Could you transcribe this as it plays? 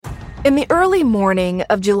In the early morning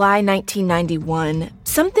of July 1991,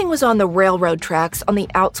 something was on the railroad tracks on the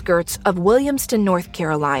outskirts of Williamston, North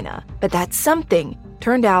Carolina. But that something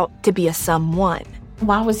turned out to be a someone.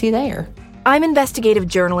 Why was he there? I'm investigative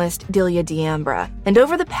journalist Delia D'Ambra, and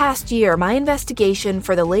over the past year, my investigation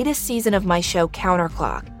for the latest season of my show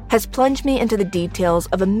Counterclock has plunged me into the details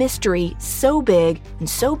of a mystery so big and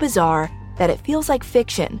so bizarre that it feels like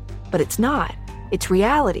fiction, but it's not. It's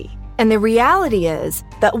reality. And the reality is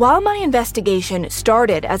that while my investigation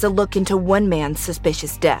started as a look into one man's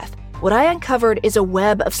suspicious death, what I uncovered is a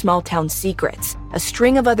web of small-town secrets, a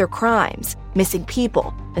string of other crimes, missing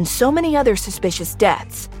people, and so many other suspicious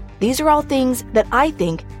deaths. These are all things that I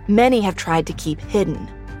think many have tried to keep hidden.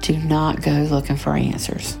 Do not go looking for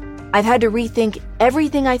answers. I've had to rethink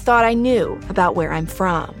everything I thought I knew about where I'm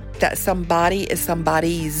from. That somebody is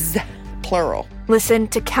somebody's, plural. Listen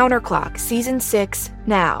to Counterclock Season 6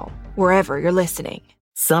 now, wherever you're listening.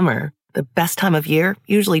 Summer, the best time of year,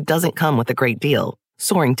 usually doesn't come with a great deal.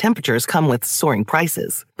 Soaring temperatures come with soaring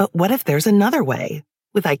prices. But what if there's another way?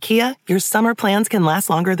 With IKEA, your summer plans can last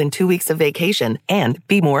longer than 2 weeks of vacation and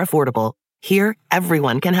be more affordable. Here,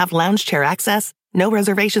 everyone can have lounge chair access, no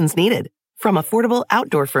reservations needed. From affordable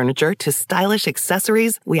outdoor furniture to stylish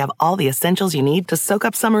accessories, we have all the essentials you need to soak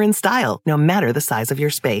up summer in style, no matter the size of your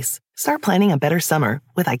space. Start planning a better summer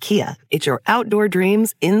with IKEA. It's your outdoor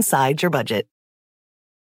dreams inside your budget.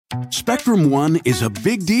 Spectrum One is a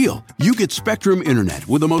big deal. You get Spectrum Internet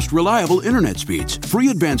with the most reliable internet speeds, free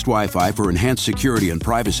advanced Wi-Fi for enhanced security and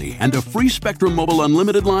privacy, and a free Spectrum Mobile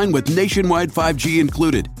Unlimited line with nationwide 5G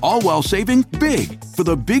included, all while saving big. For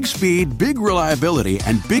the big speed, big reliability,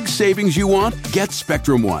 and big savings you want, get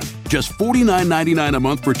Spectrum One. Just $49.99 a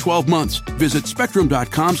month for 12 months. Visit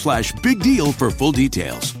spectrum.com/big deal for full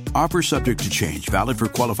details. Offer subject to change. Valid for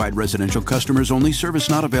qualified residential customers only. Service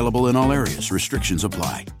not available in all areas. Restrictions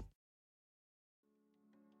apply.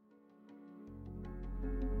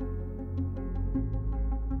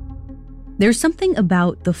 There's something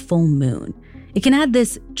about the full moon. It can add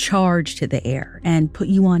this charge to the air and put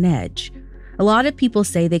you on edge. A lot of people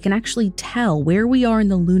say they can actually tell where we are in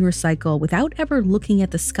the lunar cycle without ever looking at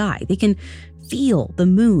the sky. They can feel the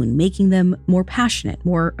moon making them more passionate,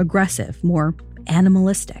 more aggressive, more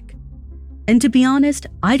animalistic. And to be honest,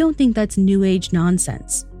 I don't think that's New Age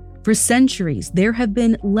nonsense. For centuries, there have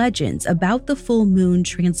been legends about the full moon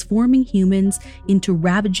transforming humans into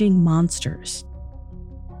ravaging monsters.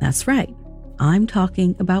 That's right, I'm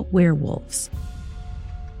talking about werewolves.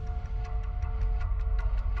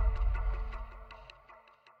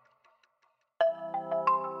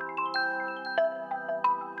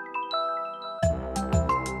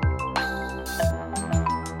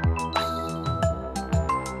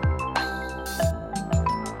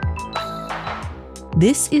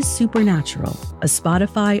 This is Supernatural, a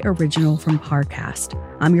Spotify original from Parcast.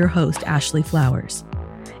 I'm your host, Ashley Flowers.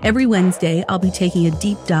 Every Wednesday, I'll be taking a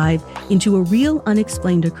deep dive into a real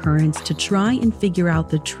unexplained occurrence to try and figure out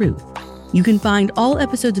the truth. You can find all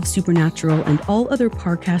episodes of Supernatural and all other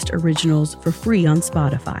Parcast originals for free on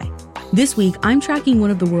Spotify. This week, I'm tracking one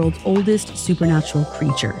of the world's oldest supernatural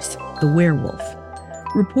creatures, the werewolf.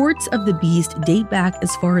 Reports of the beast date back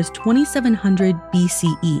as far as 2700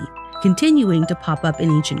 BCE, continuing to pop up in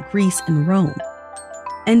ancient Greece and Rome.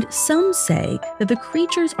 And some say that the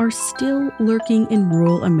creatures are still lurking in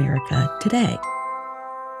rural America today.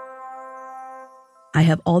 I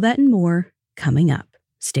have all that and more coming up.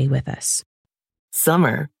 Stay with us.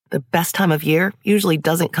 Summer, the best time of year, usually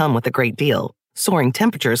doesn't come with a great deal. Soaring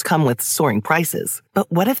temperatures come with soaring prices.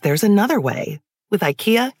 But what if there's another way? With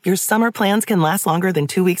IKEA, your summer plans can last longer than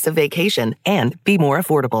 2 weeks of vacation and be more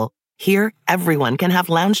affordable. Here, everyone can have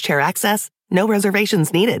lounge chair access, no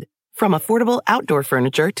reservations needed. From affordable outdoor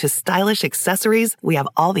furniture to stylish accessories, we have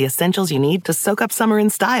all the essentials you need to soak up summer in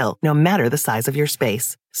style, no matter the size of your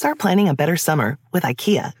space. Start planning a better summer with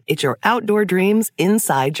IKEA. It's your outdoor dreams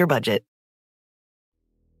inside your budget.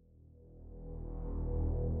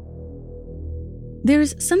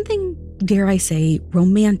 There's something, dare I say,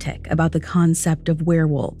 romantic about the concept of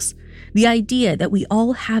werewolves. The idea that we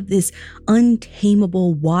all have this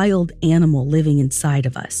untamable wild animal living inside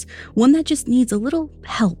of us, one that just needs a little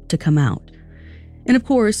help to come out. And of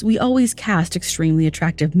course, we always cast extremely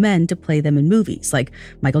attractive men to play them in movies, like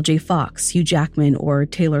Michael J. Fox, Hugh Jackman, or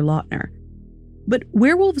Taylor Lautner. But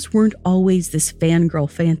werewolves weren't always this fangirl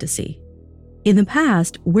fantasy. In the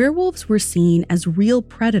past, werewolves were seen as real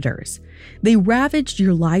predators. They ravaged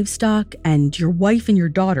your livestock and your wife and your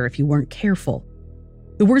daughter if you weren't careful.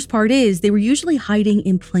 The worst part is they were usually hiding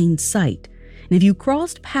in plain sight, and if you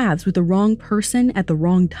crossed paths with the wrong person at the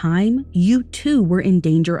wrong time, you too were in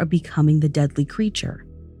danger of becoming the deadly creature.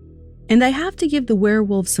 And I have to give the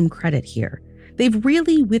werewolves some credit here. They've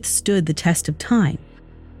really withstood the test of time.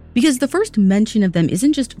 Because the first mention of them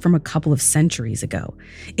isn't just from a couple of centuries ago.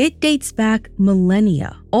 It dates back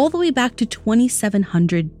millennia, all the way back to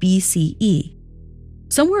 2700 BCE.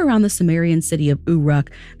 Somewhere around the Sumerian city of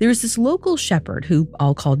Uruk, there's this local shepherd who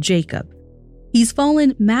I'll call Jacob. He's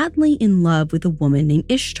fallen madly in love with a woman named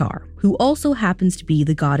Ishtar, who also happens to be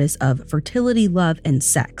the goddess of fertility, love, and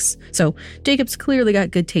sex. So Jacob's clearly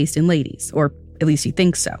got good taste in ladies, or at least he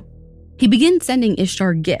thinks so. He begins sending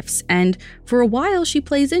Ishtar gifts, and for a while she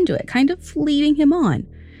plays into it, kind of leading him on.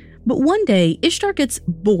 But one day, Ishtar gets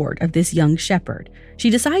bored of this young shepherd. She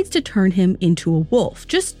decides to turn him into a wolf,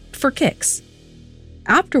 just for kicks.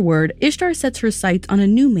 Afterward, Ishtar sets her sights on a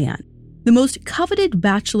new man, the most coveted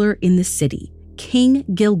bachelor in the city, King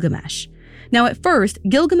Gilgamesh. Now at first,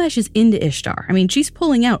 Gilgamesh is into Ishtar. She's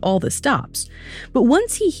pulling out all the stops. But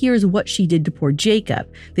once he hears what she did to poor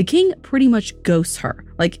Jacob, the king pretty much ghosts her.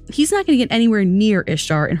 He's not going to get anywhere near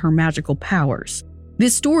Ishtar and her magical powers.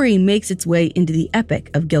 This story makes its way into the Epic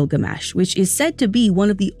of Gilgamesh, which is said to be one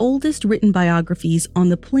of the oldest written biographies on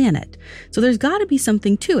the planet. So there's got to be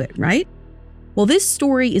something to it, right? While this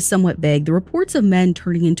story is somewhat vague, the reports of men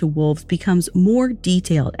turning into wolves becomes more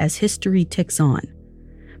detailed as history ticks on.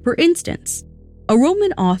 For instance, a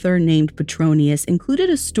Roman author named Petronius included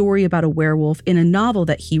a story about a werewolf in a novel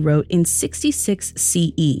that he wrote in 66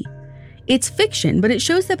 CE. It's fiction, but it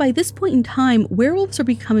shows that by this point in time, werewolves are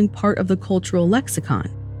becoming part of the cultural lexicon.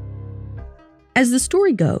 As the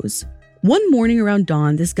story goes, one morning around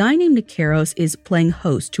dawn, this guy named Nikaros is playing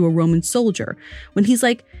host to a Roman soldier when he's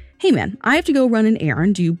like, "Hey man, I have to go run an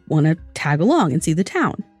errand. Do you want to tag along and see the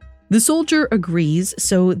town?" The soldier agrees,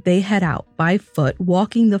 so they head out by foot,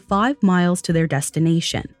 walking the 5 miles to their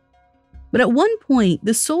destination. But at one point,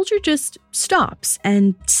 the soldier just stops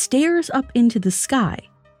and stares up into the sky.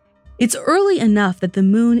 It's early enough that the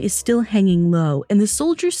moon is still hanging low, and the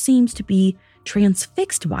soldier seems to be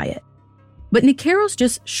transfixed by it. But Nikaros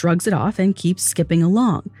just shrugs it off and keeps skipping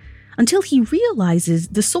along, until he realizes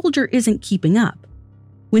the soldier isn't keeping up.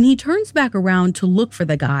 When he turns back around to look for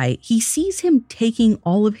the guy, he sees him taking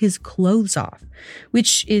all of his clothes off,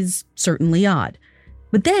 which is certainly odd.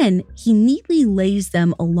 But then he neatly lays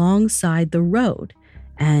them alongside the road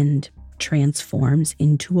and transforms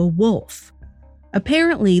into a wolf.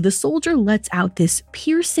 Apparently, the soldier lets out this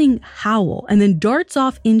piercing howl and then darts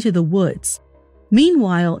off into the woods.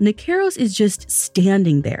 Meanwhile, Nikaros is just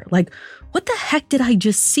standing there, like, what the heck did I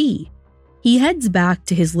just see? He heads back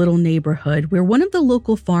to his little neighborhood where one of the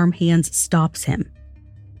local farmhands stops him.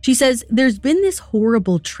 She says there's been this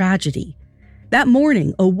horrible tragedy. That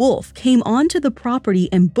morning, a wolf came onto the property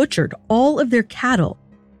and butchered all of their cattle.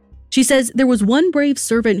 She says there was one brave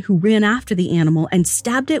servant who ran after the animal and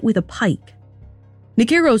stabbed it with a pike.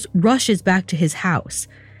 Nikaros rushes back to his house,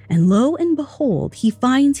 and lo and behold, he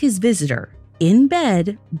finds his visitor in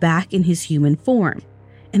bed, back in his human form.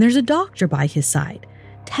 And there's a doctor by his side,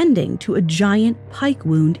 tending to a giant pike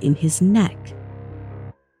wound in his neck.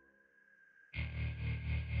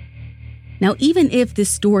 Now, even if this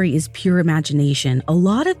story is pure imagination, a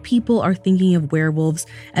lot of people are thinking of werewolves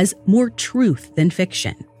as more truth than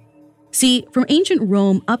fiction. See, from ancient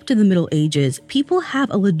Rome up to the Middle Ages, people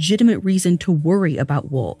have a legitimate reason to worry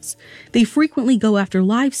about wolves. They frequently go after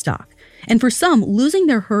livestock, and for some, losing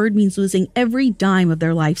their herd means losing every dime of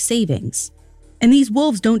their life savings. And these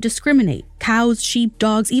wolves don't discriminate. Cows, sheep,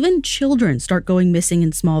 dogs, even children start going missing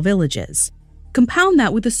in small villages. Compound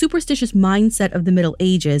that with the superstitious mindset of the Middle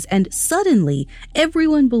Ages, and suddenly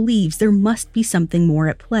everyone believes there must be something more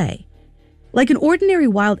at play. Like an ordinary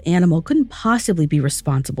wild animal couldn't possibly be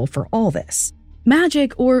responsible for all this.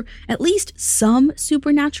 Magic, or at least some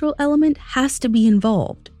supernatural element, has to be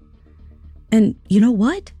involved. And you know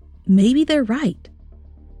what? Maybe they're right.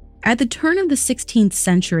 At the turn of the 16th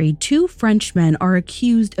century, 2 Frenchmen are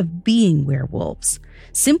accused of being werewolves,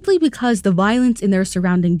 simply because the violence in their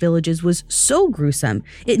surrounding villages was so gruesome,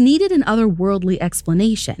 it needed an otherworldly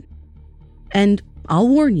explanation. And I'll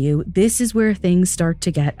warn you, this is where things start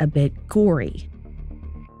to get a bit gory.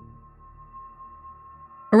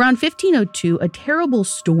 Around 1502, a terrible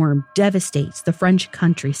storm devastates the French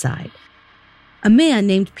countryside. A man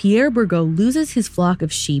named Pierre Burgot loses his flock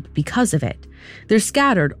of sheep because of it. They're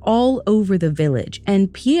scattered all over the village,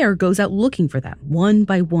 and Pierre goes out looking for them, one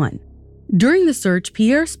by one. During the search,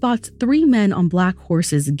 Pierre spots 3 men on black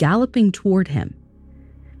horses galloping toward him.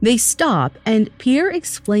 They stop, and Pierre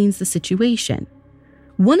explains the situation.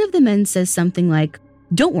 One of the men says something like,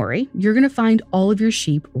 "Don't worry, you're going to find all of your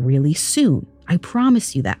sheep really soon. I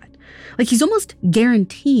promise you that." Like he's almost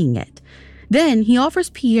guaranteeing it. Then he offers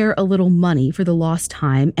Pierre a little money for the lost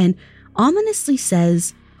time, and ominously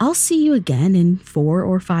says, "I'll see you again in 4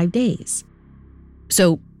 or 5 days."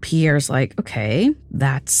 So Pierre's like, okay,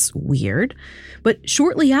 that's weird. But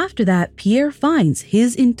shortly after that, Pierre finds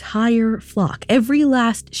his entire flock, every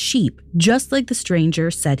last sheep, just like the stranger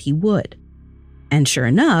said he would. And sure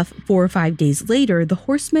enough, 4 or 5 days later, the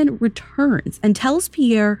horseman returns and tells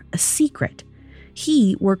Pierre a secret.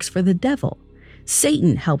 He works for the devil.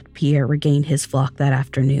 Satan helped Pierre regain his flock that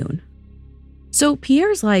afternoon. So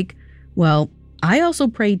Pierre's like, well, I also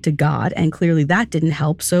prayed to God, and clearly that didn't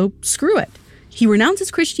help, so screw it. He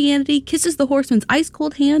renounces Christianity, kisses the horseman's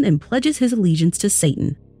ice-cold hand, and pledges his allegiance to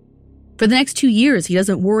Satan. For the next 2 years, he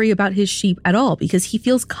doesn't worry about his sheep at all because he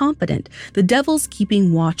feels confident the devil's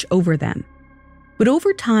keeping watch over them. But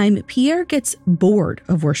over time, Pierre gets bored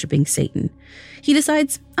of worshiping Satan. He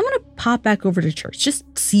decides, I'm going to pop back over to church, just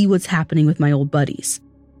see what's happening with my old buddies.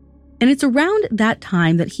 And it's around that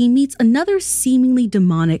time that he meets another seemingly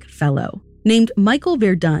demonic fellow named Michael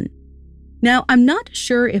Verdun. Now, I'm not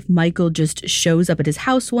sure if Michael just shows up at his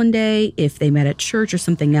house one day, if they met at church or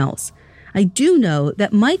something else. I do know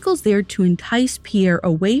that Michael's there to entice Pierre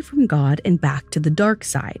away from God and back to the dark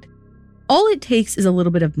side. All it takes is a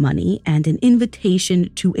little bit of money and an invitation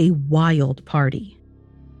to a wild party.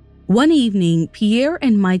 One evening, Pierre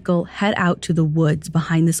and Michael head out to the woods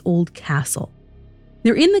behind this old castle.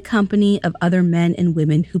 They're in the company of other men and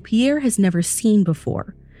women who Pierre has never seen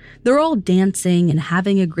before. They're all dancing and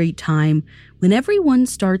having a great time when everyone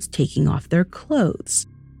starts taking off their clothes.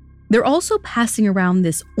 They're also passing around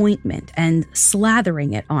this ointment and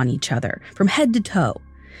slathering it on each other from head to toe.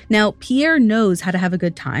 Now, Pierre knows how to have a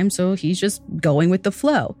good time, so he's just going with the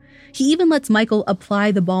flow. He even lets Michael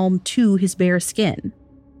apply the balm to his bare skin.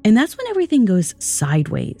 And that's when everything goes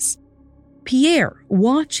sideways. Pierre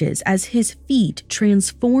watches as his feet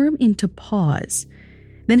transform into paws.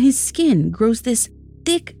 Then his skin grows this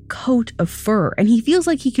thick coat of fur, and he feels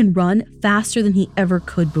like he can run faster than he ever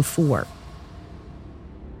could before.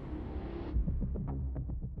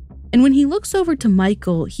 And when he looks over to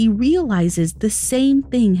Michael, he realizes the same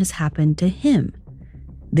thing has happened to him.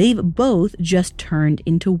 They've both just turned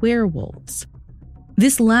into werewolves.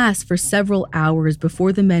 This lasts for several hours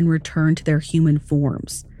before the men return to their human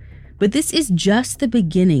forms. But this is just the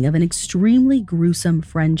beginning of an extremely gruesome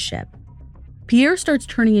friendship. Pierre starts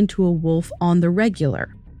turning into a wolf on the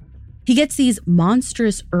regular. He gets these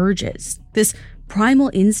monstrous urges, this primal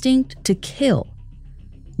instinct to kill.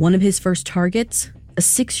 One of his first targets, a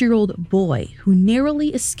 6-year-old boy who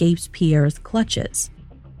narrowly escapes Pierre's clutches.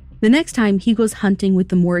 The next time, he goes hunting with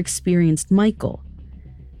the more experienced Michael.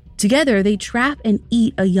 Together, they trap and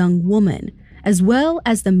eat a young woman, as well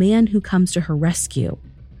as the man who comes to her rescue.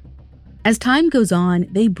 As time goes on,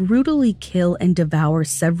 they brutally kill and devour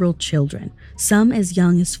several children, some as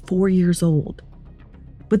young as 4 years old.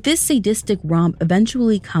 But this sadistic romp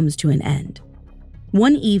eventually comes to an end.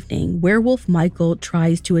 One evening, werewolf Michael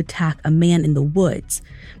tries to attack a man in the woods,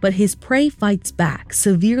 but his prey fights back,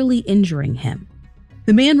 severely injuring him.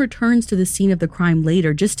 The man returns to the scene of the crime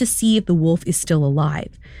later just to see if the wolf is still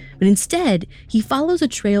alive, but instead, he follows a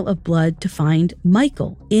trail of blood to find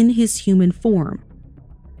Michael in his human form.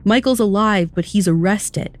 Michael's alive, but he's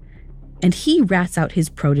arrested, and he rats out his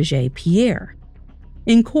protege, Pierre.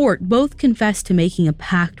 In court, both confess to making a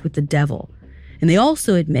pact with the devil, and they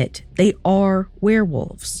also admit they are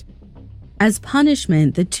werewolves. As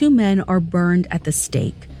punishment, the two men are burned at the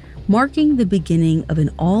stake, marking the beginning of an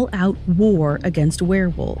all-out war against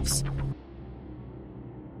werewolves.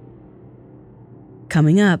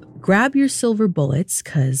 Coming up, grab your silver bullets,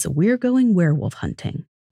 because we're going werewolf hunting.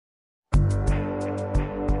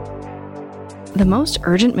 The most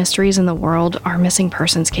urgent mysteries in the world are missing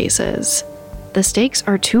persons cases. The stakes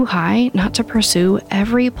are too high not to pursue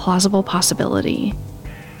every plausible possibility,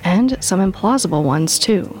 and some implausible ones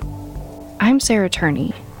too. I'm Sarah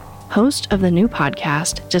Turney, host of the new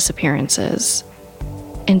podcast, Disappearances.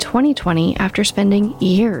 In 2020, after spending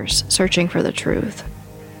years searching for the truth,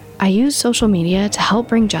 I used social media to help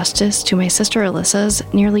bring justice to my sister Alyssa's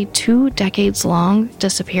nearly 2 decades-long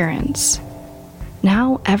disappearance.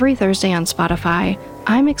 Now, every Thursday on Spotify,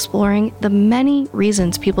 I'm exploring the many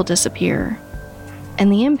reasons people disappear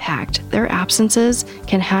and the impact their absences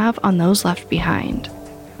can have on those left behind.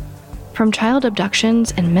 From child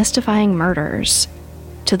abductions and mystifying murders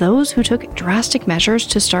to those who took drastic measures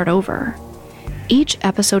to start over, each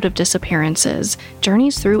episode of Disappearances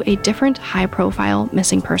journeys through a different high-profile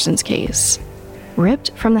missing persons case,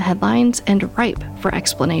 ripped from the headlines and ripe for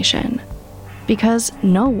explanation. Because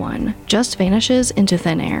no one just vanishes into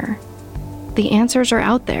thin air. The answers are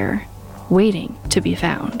out there, waiting to be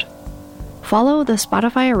found. Follow the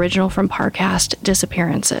Spotify original from Parcast,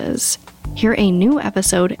 Disappearances. Hear a new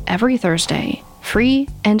episode every Thursday, free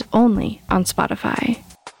and only on Spotify.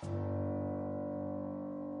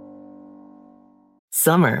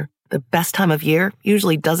 Summer, the best time of year,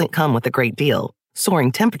 usually doesn't come with a great deal.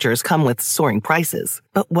 Soaring temperatures come with soaring prices.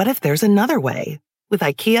 But what if there's another way? With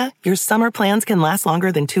IKEA, your summer plans can last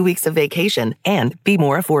longer than 2 weeks of vacation and be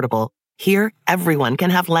more affordable. Here, everyone can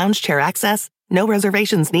have lounge chair access, no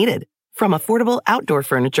reservations needed. From affordable outdoor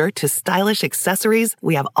furniture to stylish accessories,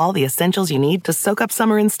 we have all the essentials you need to soak up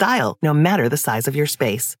summer in style, no matter the size of your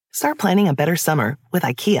space. Start planning a better summer with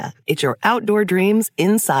IKEA. It's your outdoor dreams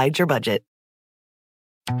inside your budget.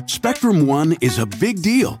 Spectrum One is a big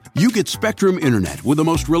deal. You get Spectrum Internet with the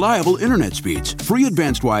most reliable internet speeds, free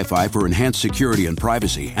advanced Wi-Fi for enhanced security and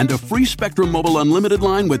privacy, and a free Spectrum Mobile Unlimited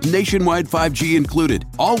line with nationwide 5G included,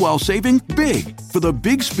 all while saving big. For the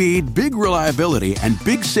big speed, big reliability, and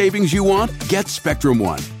big savings you want, get Spectrum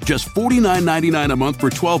One. Just $49.99 a month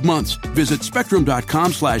for 12 months. Visit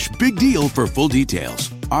spectrum.com/big deal for full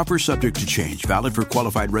details. Offer subject to change. Valid for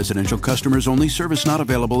qualified residential customers only. Service not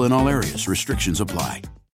available in all areas. Restrictions apply.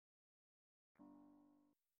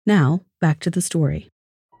 Now, back to the story.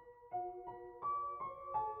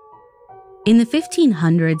 In the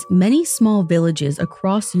 1500s, many small villages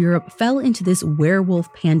across Europe fell into this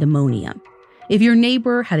werewolf pandemonium. If your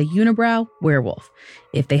neighbor had a unibrow, werewolf.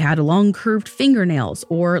 If they had long curved fingernails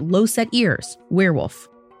or low-set ears, werewolf.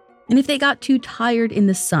 And if they got too tired in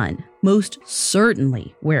the sun, most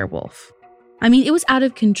certainly werewolf. I mean, it was out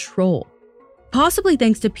of control. Possibly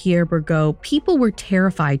thanks to Pierre Bergot, people were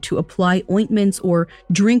terrified to apply ointments or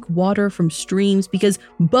drink water from streams because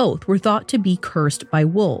both were thought to be cursed by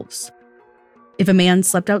wolves. If a man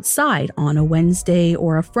slept outside on a Wednesday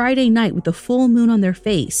or a Friday night with the full moon on their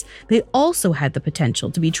face, they also had the potential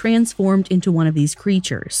to be transformed into one of these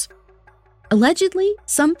creatures. Allegedly,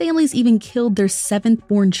 some families even killed their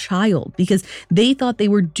 7th-born child because they thought they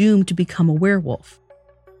were doomed to become a werewolf.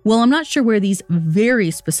 While I'm not sure where these very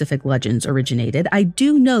specific legends originated, I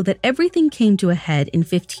do know that everything came to a head in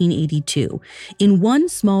 1582 in one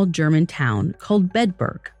small German town called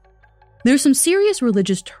Bedburg. There's some serious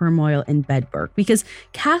religious turmoil in Bedburg because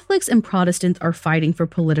Catholics and Protestants are fighting for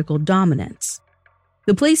political dominance.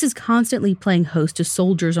 The place is constantly playing host to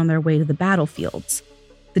soldiers on their way to the battlefields.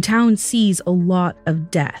 The town sees a lot of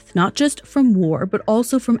death, not just from war, but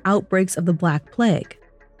also from outbreaks of the Black Plague.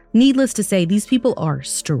 Needless to say, these people are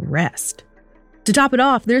stressed. To top it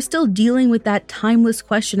off, they're still dealing with that timeless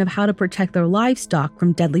question of how to protect their livestock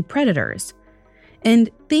from deadly predators. And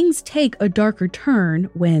things take a darker turn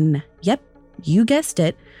when, yep, you guessed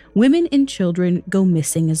it, women and children go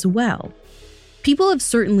missing as well. People have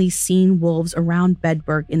certainly seen wolves around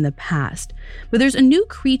Bedburg in the past, but there's a new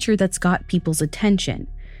creature that's got people's attention.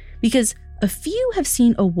 Because a few have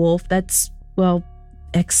seen a wolf that's, well,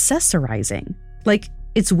 accessorizing. Like,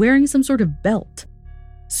 it's wearing some sort of belt.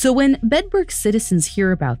 So when Bedburg citizens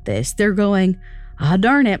hear about this, they're going,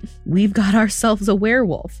 darn it, we've got ourselves a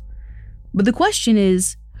werewolf. But the question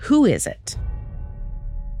is, who is it?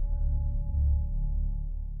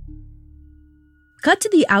 Cut to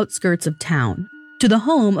the outskirts of town, to the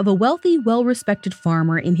home of a wealthy, well-respected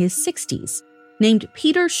farmer in his 60s, named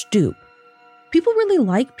Peter Stoop. People really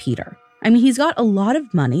like Peter. I mean, he's got a lot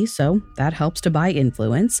of money, so that helps to buy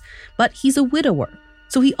influence, but he's a widower.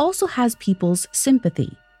 So he also has people's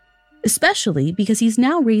sympathy, especially because he's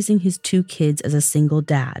now raising his 2 kids as a single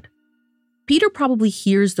dad. Peter probably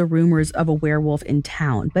hears the rumors of a werewolf in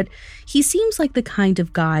town, but he seems like the kind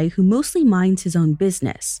of guy who mostly minds his own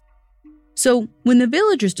business. So when the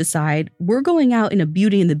villagers decide we're going out in a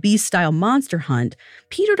Beauty and the Beast style monster hunt,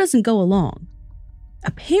 Peter doesn't go along.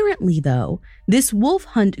 Apparently, though, this wolf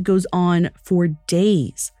hunt goes on for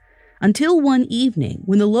days. Until one evening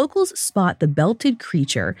when the locals spot the belted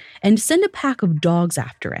creature and send a pack of dogs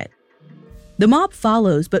after it. The mob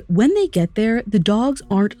follows, but when they get there, the dogs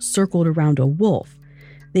aren't circled around a wolf.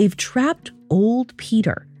 They've trapped old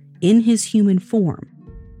Peter in his human form.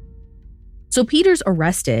 So Peter's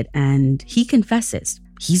arrested and he confesses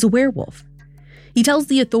he's a werewolf. He tells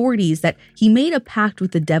the authorities that he made a pact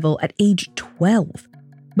with the devil at age 12.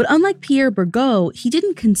 But unlike Pierre Bergot, he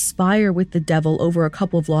didn't conspire with the devil over a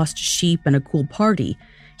couple of lost sheep and a cool party.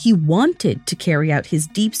 He wanted to carry out his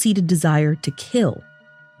deep-seated desire to kill.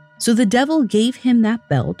 So the devil gave him that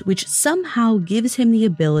belt, which somehow gives him the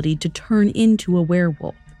ability to turn into a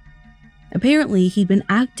werewolf. Apparently, he'd been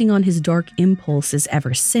acting on his dark impulses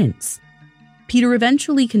ever since. Peter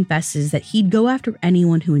eventually confesses that he'd go after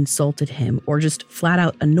anyone who insulted him or just flat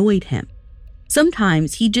out annoyed him.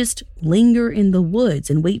 Sometimes he'd just linger in the woods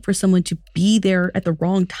and wait for someone to be there at the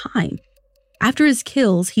wrong time. After his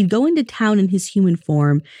kills, he'd go into town in his human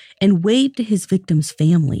form and wave to his victims'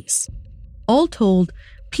 families. All told,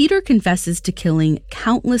 Peter confesses to killing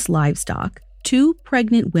countless livestock, 2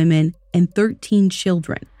 pregnant women, and 13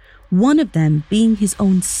 children, one of them being his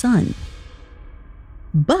own son.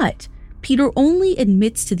 But Peter only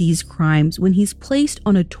admits to these crimes when he's placed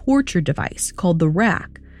on a torture device called the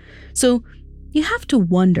rack. So you have to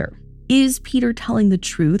wonder, is Peter telling the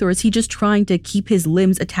truth, or is he just trying to keep his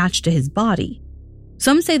limbs attached to his body?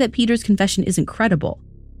 Some say that Peter's confession isn't credible.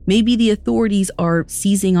 Maybe the authorities are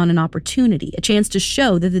seizing on an opportunity, a chance to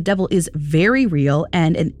show that the devil is very real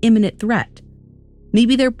and an imminent threat.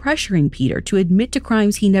 Maybe they're pressuring Peter to admit to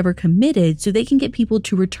crimes he never committed so they can get people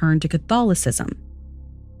to return to Catholicism.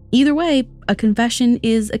 Either way, a confession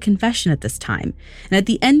is a confession at this time. And at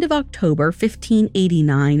the end of October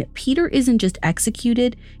 1589, Peter isn't just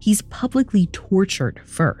executed, he's publicly tortured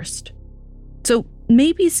first. So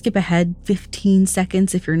maybe skip ahead 15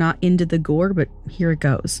 seconds if you're not into the gore, but here it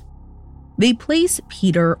goes. They place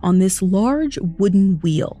Peter on this large wooden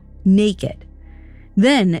wheel, naked.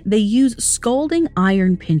 Then they use scalding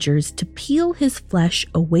iron pincers to peel his flesh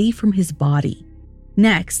away from his body.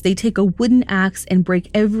 Next, they take a wooden axe and break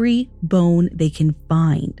every bone they can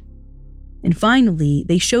find. And finally,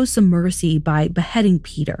 they show some mercy by beheading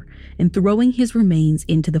Peter and throwing his remains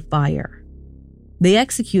into the fire. They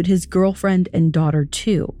execute his girlfriend and daughter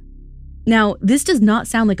too. Now, this does not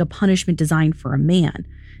sound like a punishment designed for a man.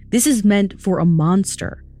 This is meant for a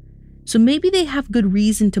monster. So maybe they have good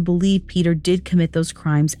reason to believe Peter did commit those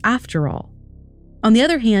crimes after all. On the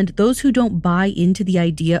other hand, those who don't buy into the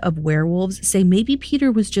idea of werewolves say maybe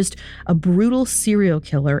Peter was just a brutal serial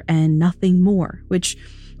killer and nothing more, which,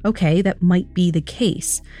 okay, that might be the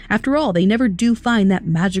case. After all, they never do find that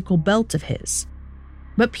magical belt of his.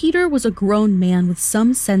 But Peter was a grown man with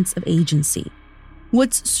some sense of agency.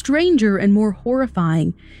 What's stranger and more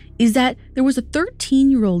horrifying is that there was a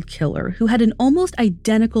 13-year-old killer who had an almost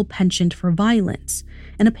identical penchant for violence,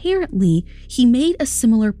 and apparently he made a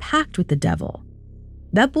similar pact with the devil.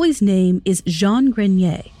 That boy's name is Jean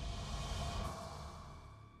Grenier.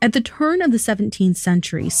 At the turn of the 17th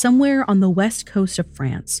century, somewhere on the west coast of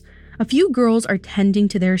France, a few girls are tending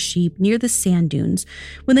to their sheep near the sand dunes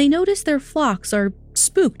when they notice their flocks are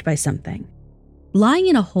spooked by something. Lying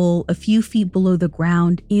in a hole a few feet below the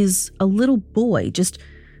ground is a little boy just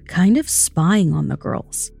kind of spying on the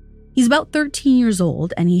girls. He's about 13 years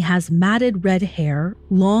old and he has matted red hair,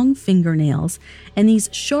 long fingernails, and these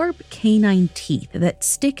sharp canine teeth that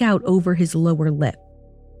stick out over his lower lip.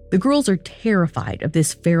 The girls are terrified of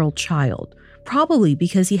this feral child, probably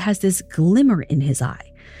because he has this glimmer in his eye,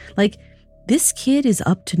 like this kid is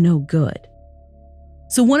up to no good.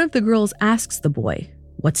 So one of the girls asks the boy,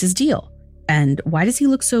 what's his deal? And why does he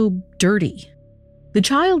look so dirty? The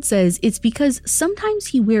child says it's because sometimes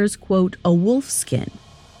he wears, quote, a wolf skin,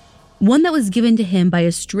 one that was given to him by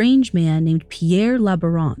a strange man named Pierre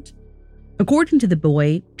Labarant. According to the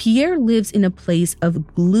boy, Pierre lives in a place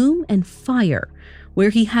of gloom and fire where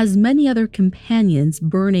he has many other companions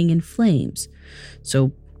burning in flames.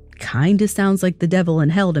 So kinda sounds like the devil in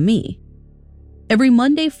hell to me. Every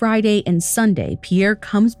Monday, Friday, and Sunday, Pierre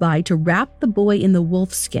comes by to wrap the boy in the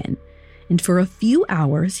wolf skin, and for a few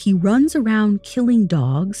hours he runs around killing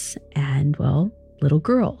dogs and, well, little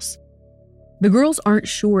girls. The girls aren't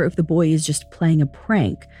sure if the boy is just playing a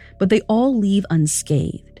prank, but they all leave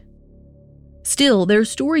unscathed. Still, their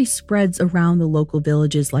story spreads around the local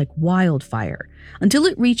villages like wildfire until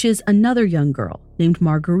it reaches another young girl named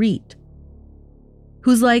Marguerite,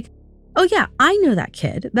 who's like, oh yeah, I know that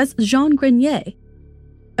kid. That's Jean Grenier.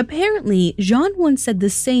 Apparently, Jean once said the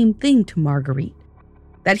same thing to Marguerite,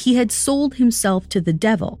 that he had sold himself to the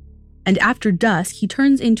devil, and after dusk, he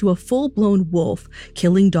turns into a full-blown wolf,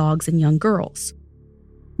 killing dogs and young girls.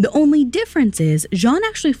 The only difference is Jean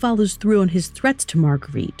actually follows through on his threats to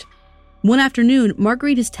Marguerite. One afternoon,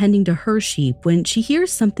 Marguerite is tending to her sheep when she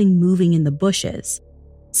hears something moving in the bushes.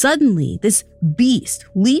 Suddenly, this beast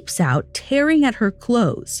leaps out, tearing at her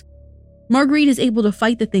clothes. Marguerite is able to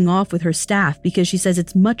fight the thing off with her staff because she says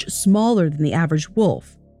it's much smaller than the average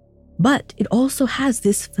wolf. But it also has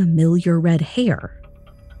this familiar red hair.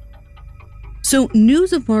 So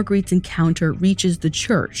news of Marguerite's encounter reaches the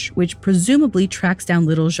church, which presumably tracks down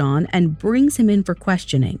little Jean and brings him in for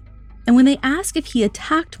questioning. And when they ask if he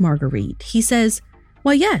attacked Marguerite, he says,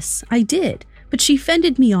 "Why, yes, I did, but she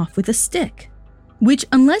fended me off with a stick." Which,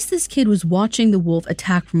 unless this kid was watching the wolf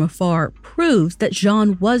attack from afar, proves that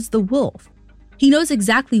Jean was the wolf. He knows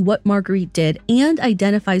exactly what Marguerite did and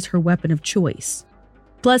identifies her weapon of choice.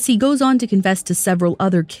 Plus, he goes on to confess to several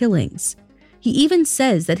other killings. He even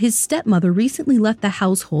says that his stepmother recently left the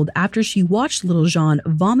household after she watched little Jean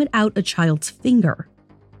vomit out a child's finger.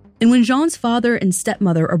 And when Jean's father and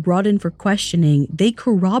stepmother are brought in for questioning, they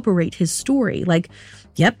corroborate his story, like,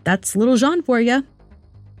 yep, that's little Jean for you.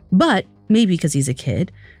 But, maybe because he's a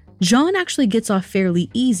kid, Jean actually gets off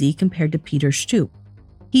fairly easy compared to Peter Stoop.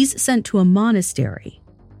 He's sent to a monastery.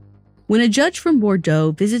 When a judge from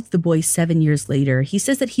Bordeaux visits the boy 7 years later, he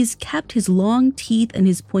says that he's kept his long teeth and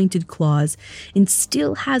his pointed claws and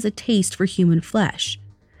still has a taste for human flesh.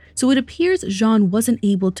 So it appears Jean wasn't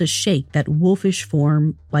able to shake that wolfish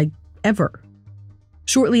form, like, ever.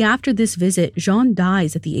 Shortly after this visit, Jean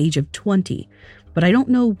dies at the age of 20, but I don't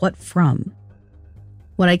know what from.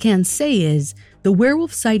 What I can say is, the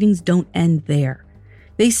werewolf sightings don't end there.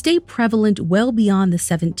 They stay prevalent well beyond the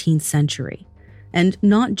 17th century. And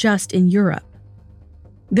not just in Europe.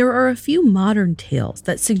 There are a few modern tales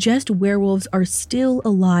that suggest werewolves are still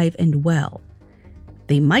alive and well.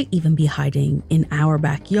 They might even be hiding in our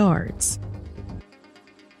backyards.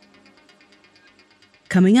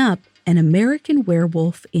 Coming up, an American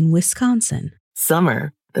werewolf in Wisconsin.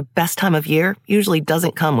 Summer, the best time of year, usually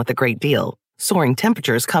doesn't come with a great deal. Soaring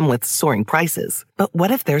temperatures come with soaring prices. But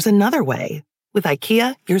what if there's another way? With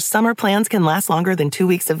IKEA, your summer plans can last longer than 2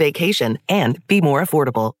 weeks of vacation and be more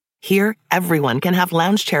affordable. Here, everyone can have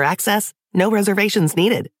lounge chair access, no reservations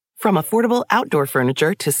needed. From affordable outdoor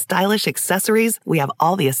furniture to stylish accessories, we have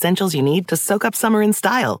all the essentials you need to soak up summer in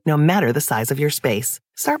style, no matter the size of your space.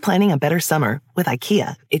 Start planning a better summer with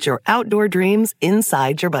IKEA. It's your outdoor dreams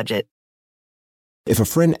inside your budget. If a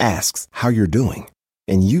friend asks how you're doing,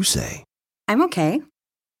 and you say, I'm okay.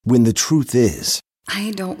 When the truth is,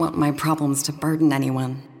 I don't want my problems to burden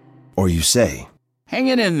anyone. Or you say, hang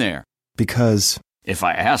it in there. Because if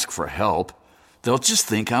I ask for help, they'll just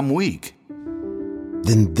think I'm weak.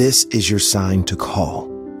 Then this is your sign to call,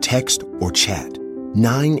 text, or chat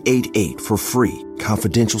 988 for free,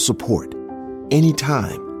 confidential support.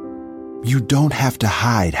 Anytime. You don't have to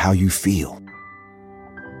hide how you feel.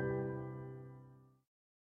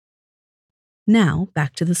 Now,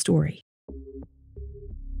 back to the story.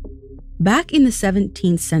 Back in the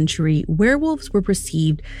 17th century, werewolves were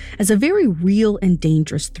perceived as a very real and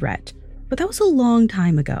dangerous threat, but that was a long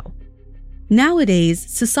time ago. Nowadays,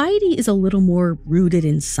 society is a little more rooted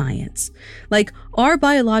in science. Like, our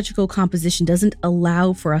biological composition doesn't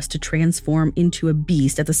allow for us to transform into a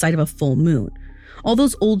beast at the sight of a full moon. All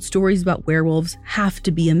those old stories about werewolves have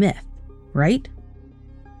to be a myth, right?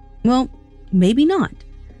 Well, maybe not.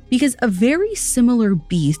 Because a very similar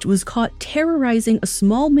beast was caught terrorizing a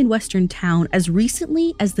small Midwestern town as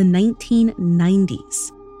recently as the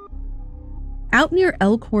 1990s. Out near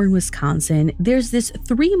Elkhorn, Wisconsin, there's this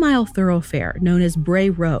 3-mile thoroughfare known as Bray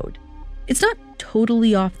Road. It's not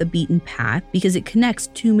totally off the beaten path because it connects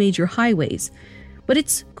 2 major highways, but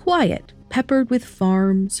it's quiet, peppered with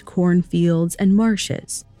farms, cornfields, and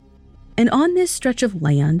marshes. And on this stretch of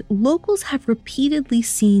land, locals have repeatedly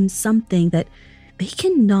seen something that they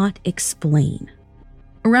cannot explain.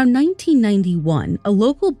 Around 1991, a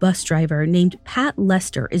local bus driver named Pat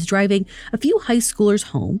Lester is driving a few high schoolers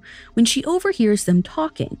home when she overhears them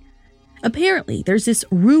talking. Apparently, there's this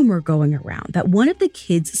rumor going around that one of the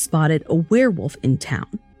kids spotted a werewolf in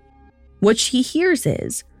town. What she hears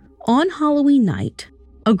is, on Halloween night,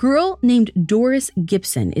 a girl named Doris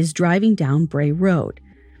Gibson is driving down Bray Road.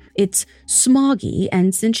 It's smoggy,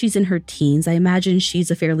 and since she's in her teens, I imagine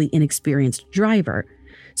she's a fairly inexperienced driver,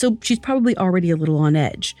 so she's probably already a little on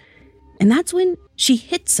edge. And that's when she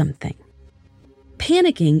hits something.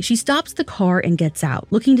 Panicking, she stops the car and gets out,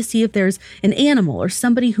 looking to see if there's an animal or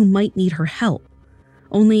somebody who might need her help.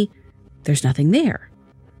 Only, there's nothing there.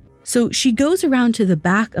 So she goes around to the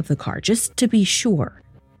back of the car just to be sure,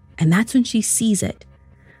 and that's when she sees it.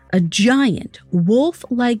 A giant,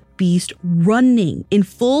 wolf-like beast running in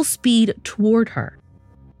full speed toward her.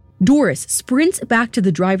 Doris sprints back to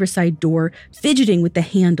the driver's side door, fidgeting with the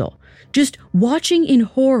handle, just watching in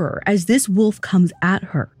horror as this wolf comes at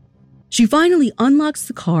her. She finally unlocks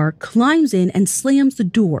the car, climbs in, and slams the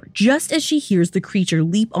door just as she hears the creature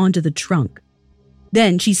leap onto the trunk.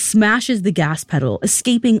 Then she smashes the gas pedal,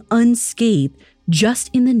 escaping unscathed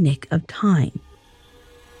just in the nick of time.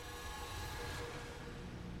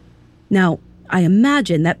 Now, I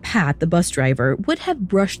imagine that Pat, the bus driver, would have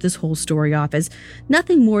brushed this whole story off as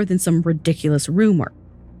nothing more than some ridiculous rumor,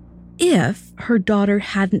 if her daughter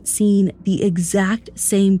hadn't seen the exact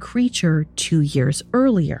same creature 2 years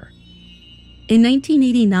earlier. In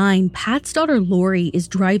 1989, Pat's daughter Lori is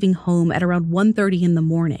driving home at around 1:30 in the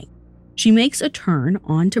morning. She makes a turn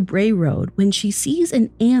onto Bray Road when she sees an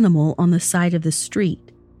animal on the side of the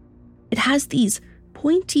street. It has these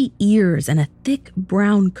pointy ears and a thick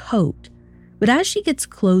brown coat. But as she gets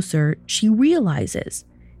closer, she realizes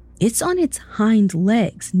it's on its hind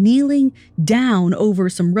legs, kneeling down over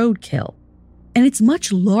some roadkill. And it's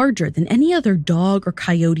much larger than any other dog or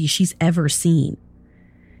coyote she's ever seen.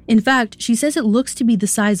 In fact, she says it looks to be the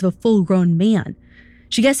size of a full-grown man.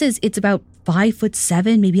 She guesses it's about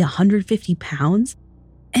 5'7", maybe 150 pounds.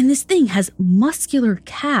 And this thing has muscular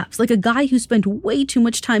calves, like a guy who spent way too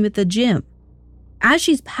much time at the gym. As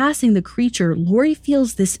she's passing the creature, Lori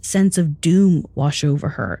feels this sense of doom wash over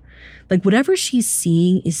her. Like whatever she's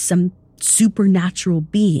seeing is some supernatural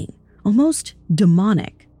being, almost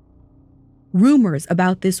demonic. Rumors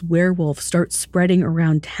about this werewolf start spreading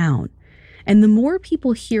around town. And the more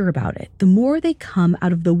people hear about it, the more they come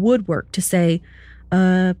out of the woodwork to say,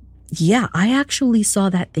 yeah, I actually saw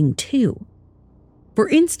that thing too. For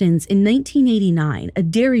instance, in 1989, a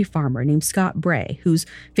dairy farmer named Scott Bray, whose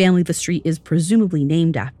family the street is presumably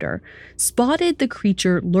named after, spotted the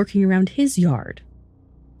creature lurking around his yard.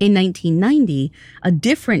 In 1990, a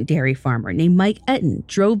different dairy farmer named Mike Etten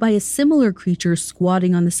drove by a similar creature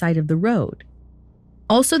squatting on the side of the road.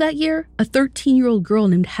 Also that year, a 13-year-old girl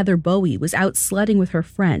named Heather Bowie was out sledding with her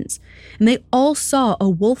friends, and they all saw a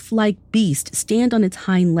wolf-like beast stand on its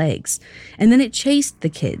hind legs, and then it chased the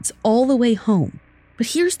kids all the way home. But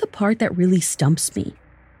here's the part that really stumps me.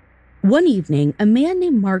 One evening, a man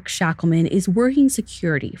named Mark Shackleman is working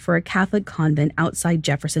security for a Catholic convent outside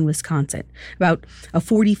Jefferson, Wisconsin, about a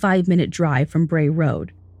 45-minute drive from Bray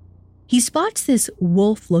Road. He spots this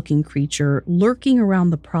wolf-looking creature lurking around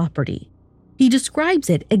the property. He describes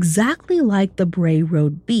it exactly like the Bray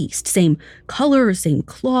Road beast, same color, same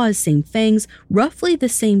claws, same fangs, roughly the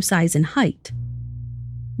same size and height.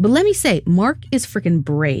 But let me say, Mark is freaking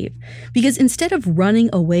brave, because instead of running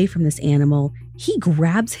away from this animal, he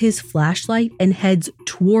grabs his flashlight and heads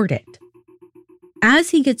toward it. As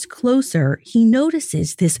he gets closer, he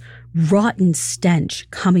notices this rotten stench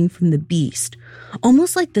coming from the beast,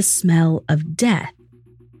 almost like the smell of death.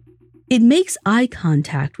 It makes eye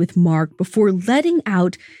contact with Mark before letting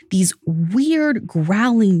out these weird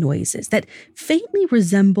growling noises that faintly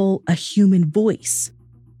resemble a human voice.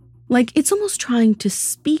 Like it's almost trying to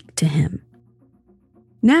speak to him.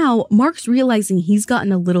 Now, Mark's realizing he's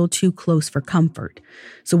gotten a little too close for comfort.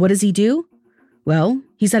 So what does he do? Well,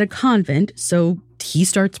 he's at a convent, so he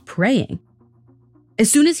starts praying.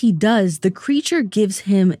 As soon as he does, the creature gives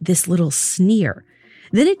him this little sneer.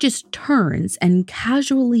 Then it just turns and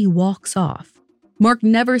casually walks off. Mark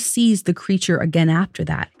never sees the creature again after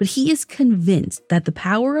that, but he is convinced that the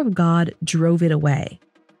power of God drove it away.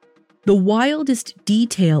 The wildest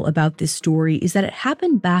detail about this story is that it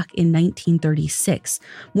happened back in 1936,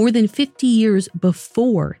 more than 50 years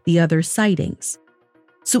before the other sightings.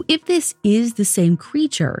 So if this is the same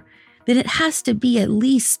creature, then it has to be at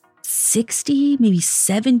least 60, maybe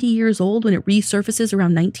 70 years old when it resurfaces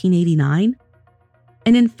around 1989.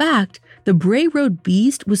 And in fact, the Bray Road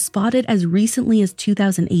beast was spotted as recently as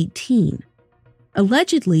 2018.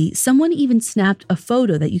 Allegedly, someone even snapped a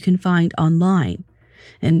photo that you can find online.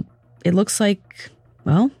 And it looks like,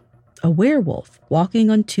 well, a werewolf walking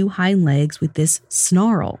on two hind legs with this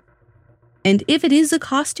snarl. And if it is a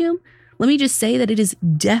costume, let me just say that it is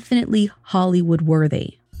definitely Hollywood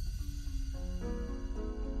worthy.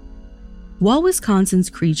 While Wisconsin's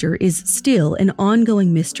creature is still an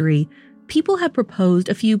ongoing mystery, people have proposed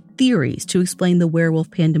a few theories to explain the werewolf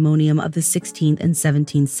pandemonium of the 16th and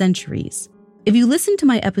 17th centuries. If you listen to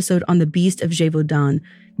my episode on the Beast of Gévaudan,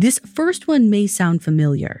 this first one may sound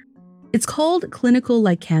familiar. It's called clinical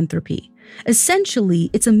lycanthropy. Essentially,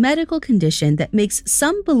 it's a medical condition that makes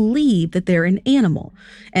some believe that they're an animal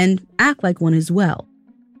and act like one as well.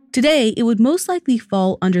 Today, it would most likely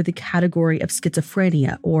fall under the category of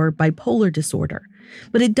schizophrenia or bipolar disorder,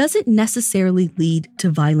 but it doesn't necessarily lead to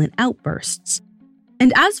violent outbursts.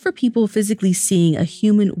 And as for people physically seeing a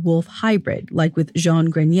human-wolf hybrid, like with Jean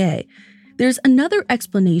Grenier, there's another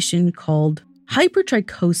explanation called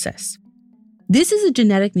hypertrichosis. This is a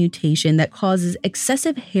genetic mutation that causes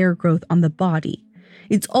excessive hair growth on the body.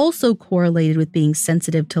 It's also correlated with being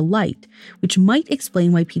sensitive to light, which might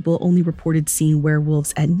explain why people only reported seeing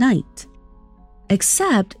werewolves at night.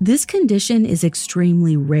 Except this condition is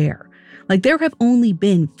extremely rare. Like there have only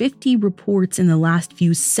been 50 reports in the last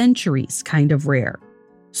few centuries, kind of rare.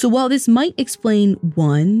 So while this might explain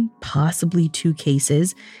one, possibly two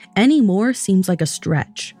cases, any more seems like a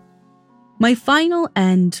stretch. My final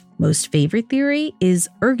and most favorite theory is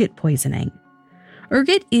ergot poisoning.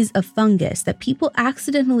 Ergot is a fungus that people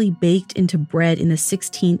accidentally baked into bread in the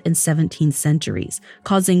 16th and 17th centuries,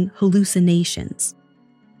 causing hallucinations.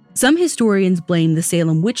 Some historians blame the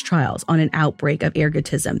Salem witch trials on an outbreak of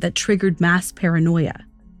ergotism that triggered mass paranoia.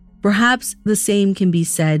 Perhaps the same can be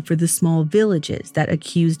said for the small villages that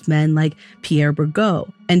accused men like Pierre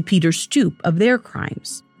Bergot and Peter Stoop of their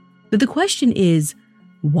crimes. But the question is,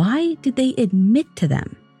 why did they admit to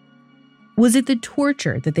them? Was it the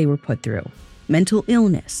torture that they were put through, mental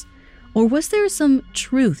illness, or was there some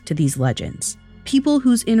truth to these legends? People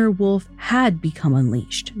whose inner wolf had become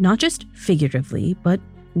unleashed, not just figuratively, but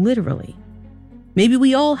literally. Maybe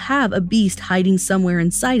we all have a beast hiding somewhere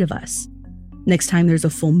inside of us. Next time there's a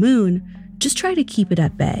full moon, just try to keep it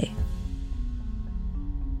at bay.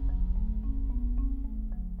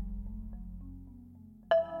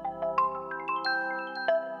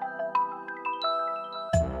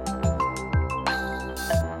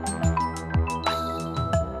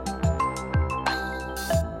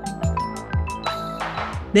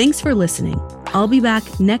 Thanks for listening. I'll be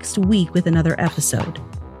back next week with another episode.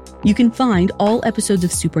 You can find all episodes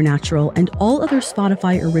of Supernatural and all other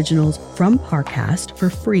Spotify originals from Parcast for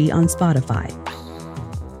free on Spotify.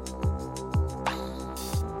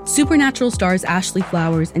 Supernatural stars Ashley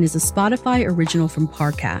Flowers and is a Spotify original from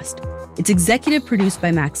Parcast. It's executive produced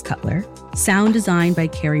by Max Cutler, sound designed by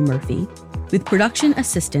Carrie Murphy, with production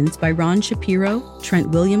assistance by Ron Shapiro, Trent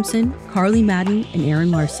Williamson, Carly Madden, and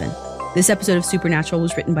Aaron Larson. This episode of Supernatural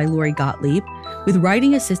was written by Lori Gottlieb, with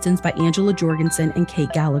writing assistance by Angela Jorgensen and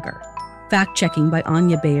Kate Gallagher, fact-checking by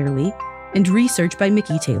Anya Bayerly, and research by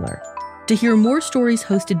Mickey Taylor. To hear more stories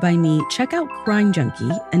hosted by me, check out Crime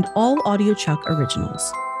Junkie and all Audio Chuck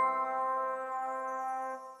originals.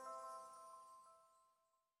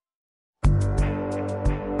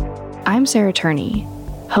 I'm Sarah Turney,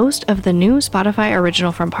 host of the new Spotify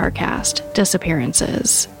original from Parcast,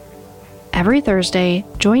 Disappearances. Every Thursday,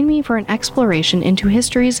 join me for an exploration into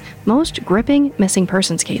history's most gripping missing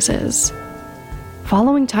persons cases.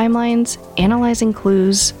 Following timelines, analyzing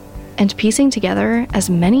clues, and piecing together as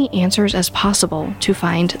many answers as possible to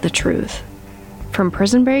find the truth. From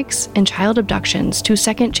prison breaks and child abductions to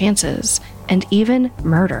second chances, and even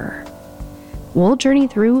murder. We'll journey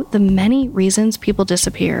through the many reasons people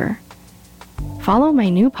disappear. Follow my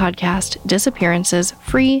new podcast, Disappearances,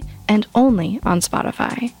 free and only on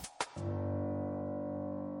Spotify.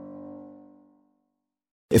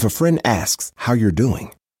 If a friend asks how you're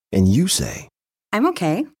doing, and you say, I'm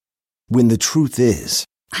okay. When the truth is,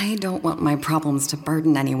 I don't want my problems to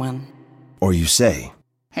burden anyone. Or you say,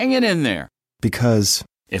 Hang it in there. Because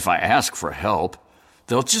if I ask for help,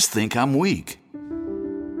 they'll just think I'm weak.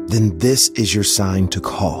 Then this is your sign to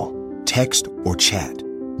call, text, or chat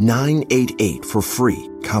 988 for free,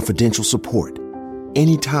 confidential support.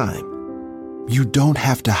 Anytime. You don't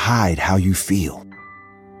have to hide how you feel.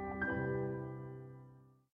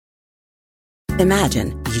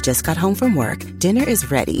 Imagine, you just got home from work, dinner is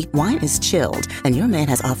ready, wine is chilled, and your man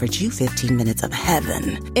has offered you 15 minutes of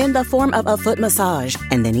heaven in the form of a foot massage.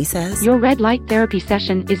 And then he says, Your red light therapy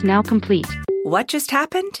session is now complete. What just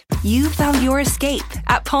happened? You found your escape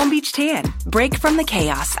at Palm Beach Tan. Break from the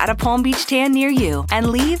chaos at a Palm Beach Tan near you and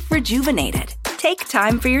leave rejuvenated. Take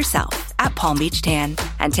time for yourself at Palm Beach Tan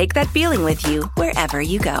and take that feeling with you wherever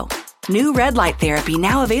you go. New red light therapy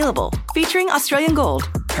now available, featuring Australian Gold.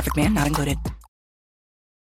 Perfect Man not included.